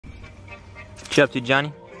What you up to,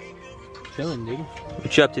 Johnny? Chilling, dude.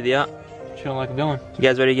 What you up to, the yacht? Chilling like a villain. You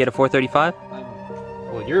guys ready to get a 435?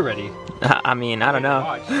 Well, you're ready. I mean, I don't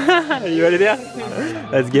know. You ready there?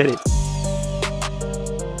 Let's get it.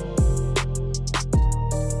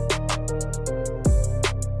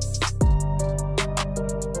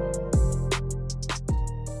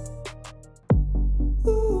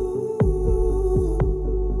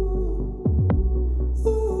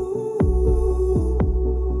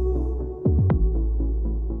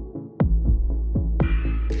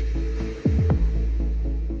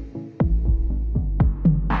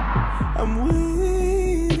 I'm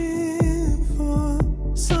waiting for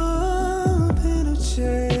something to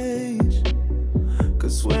change,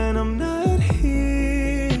 'cause when I'm not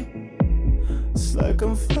here, it's like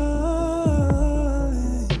I'm falling,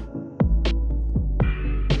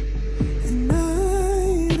 and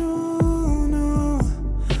I don't know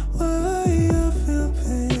why I feel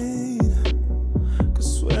pain,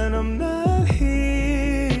 'cause when I'm not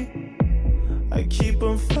here, I keep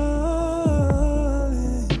on falling.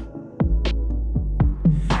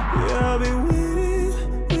 I've been waiting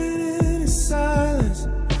in silence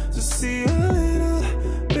to see a little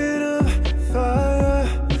bit of fire,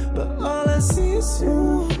 but all I see is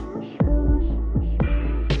you.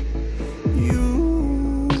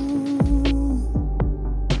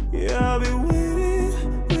 Yeah, I've been waiting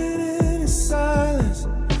in silence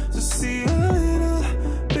to see a little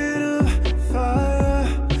bit of fire,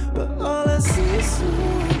 but all I see is you.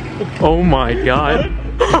 Oh my god.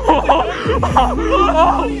 Oh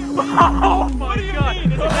my god.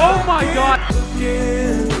 Oh my god.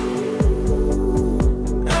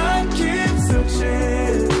 I keep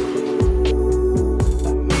searching. I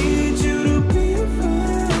need you to be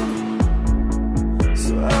found,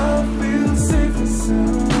 so I feel safe and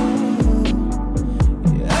sound.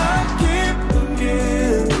 Yeah, I keep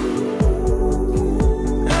looking.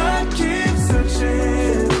 I keep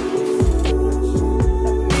searching. I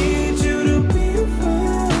need you to be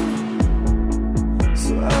found,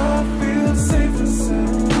 so I feel safe and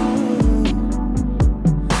sound.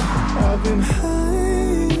 I've been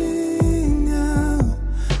hiding out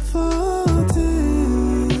for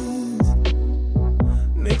days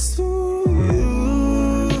next to you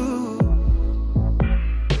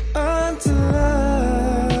until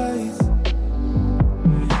light.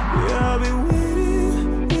 Yeah, I've been waiting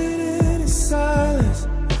in silence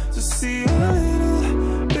to see a little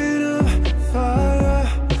bit of fire,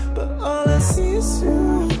 but all I see is you.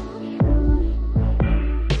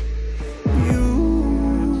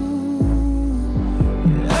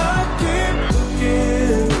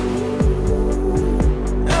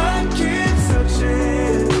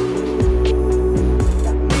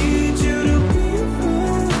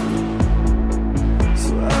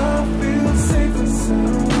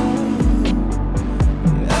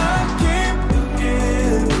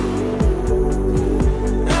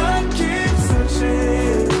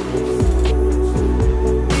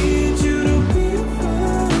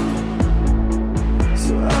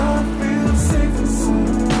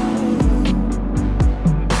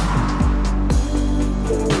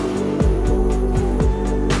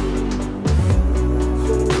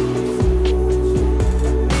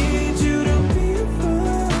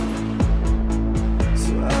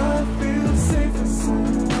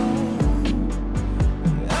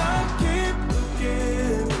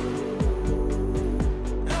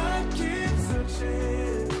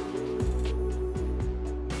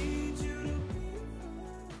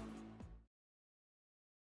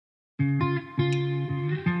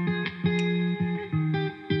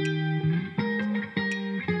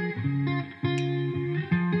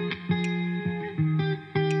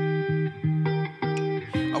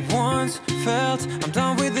 Once felt I'm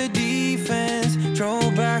done with the defense,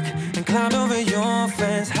 drove back and climbed over your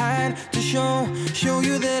fence, had to show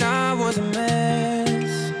you that I was a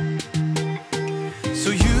mess. So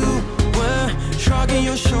you were shrugging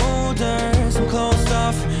your shoulders, I'm closed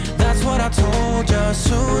off, that's what I told you.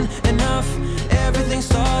 Soon enough, everything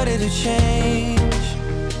started to change,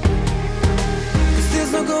 'cause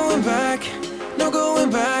there's no going back, no going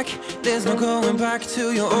back. There's no going back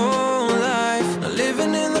to your old life. Not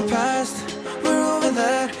living in the past, we're over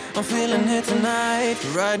that. I'm feeling it tonight,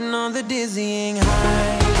 riding on the dizzying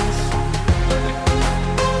heights.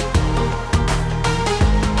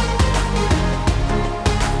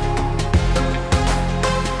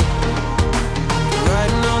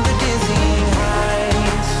 Riding on the dizzying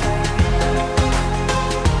heights.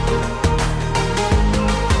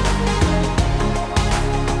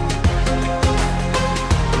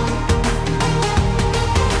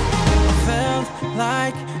 I felt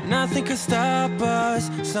like nothing could stop us.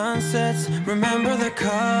 sunsets, remember the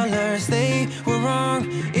colors. They were wrong,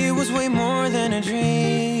 it was way more than a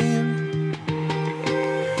dream.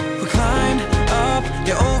 We climbed up,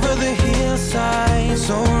 yeah, over the hillside.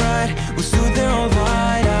 So right, we stood there all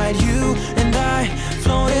wide-eyed. You and I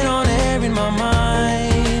floated on air in my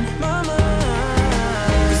mind.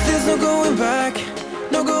 Cause there's no going back,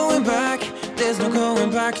 no going back. There's no going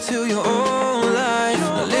back to your old life.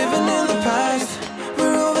 Not living in the past,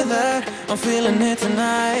 we're over that. I'm feeling it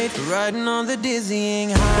tonight, riding on the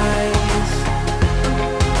dizzying heights.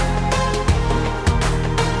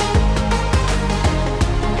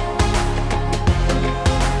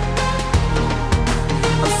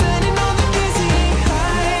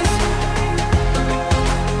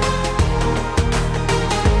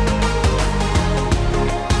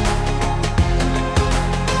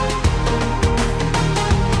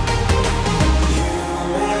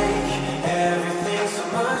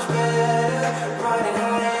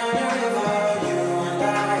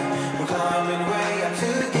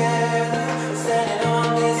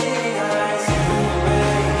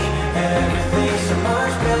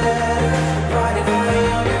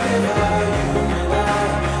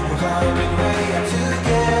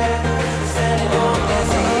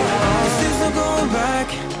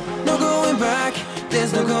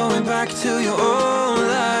 To your old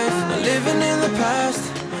life, not living in the past,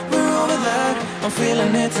 we're over that. I'm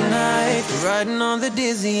feeling it tonight, riding on the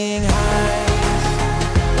dizzying heights.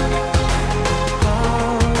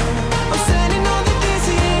 I'm standing on the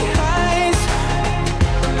dizzying heights.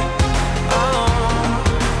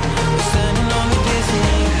 I'm standing on the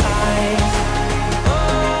dizzying heights.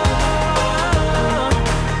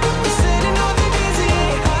 I'm standing on the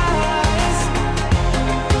dizzying heights.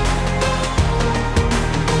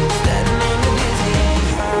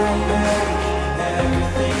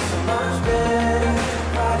 Everything's so much better.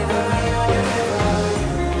 Riding high on your river,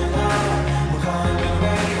 you and I, we're climbing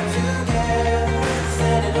way up together,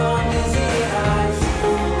 standing on dizzy heights.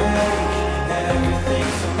 You make everything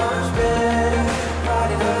so much better.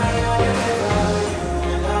 Riding high on your river,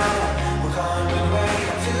 you and I, we're climbing way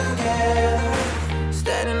up together,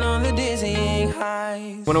 standing on the dizzying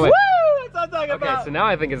heights. Went away. Woo! That's what I'm talking about. Okay, so now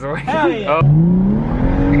I think it's working. Hell yeah. Oh.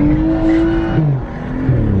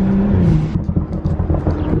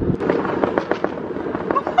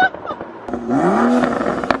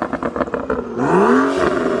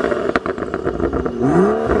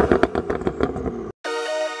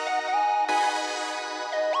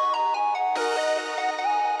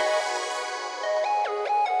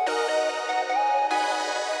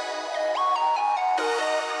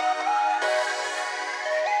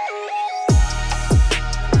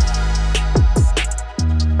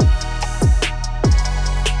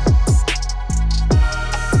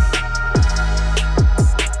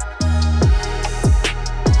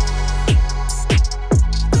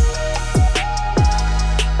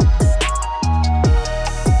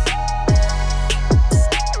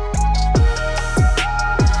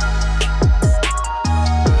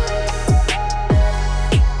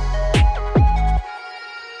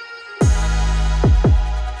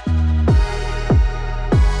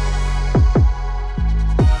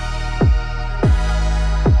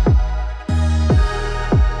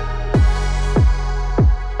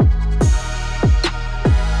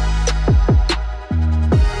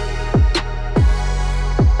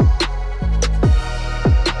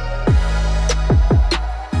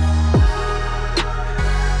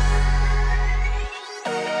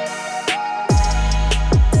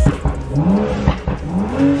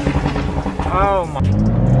 Oh my.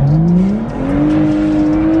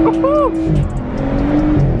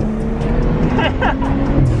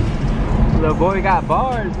 Little boy got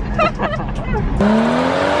bars.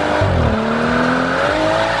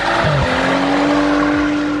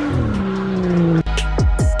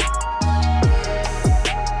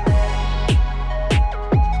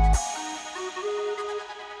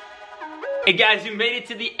 Hey guys, you made it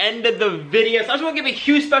to the end of the video, so I just want to give a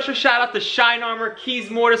huge special shout out to ShineArmor,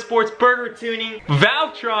 KiesMotorsports, BurgerTuning,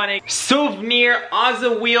 Valvetronic, Suvneer,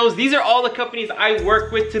 AzaAutoWheels. These are all the companies I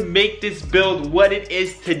work with to make this build what it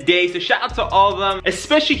is today. So shout out to all of them,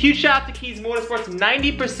 especially huge shout out to KiesMotorsports.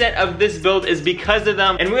 90% of this build is because of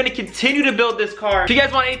them, and we're going to continue to build this car. If you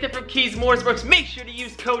guys want anything from KiesMotorsports, make sure to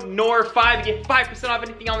use code Nour5 to get 5% off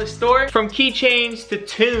anything on the store, from keychains to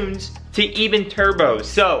tunes to even turbos.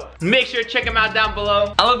 So make sure to check them out down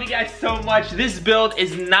below. I love you guys so much. This build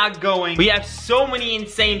is not going. We have so many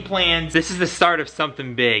insane plans. This is the start of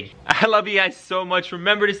something big. I love you guys so much.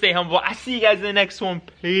 Remember to stay humble. I see you guys in the next one.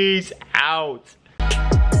 Peace out.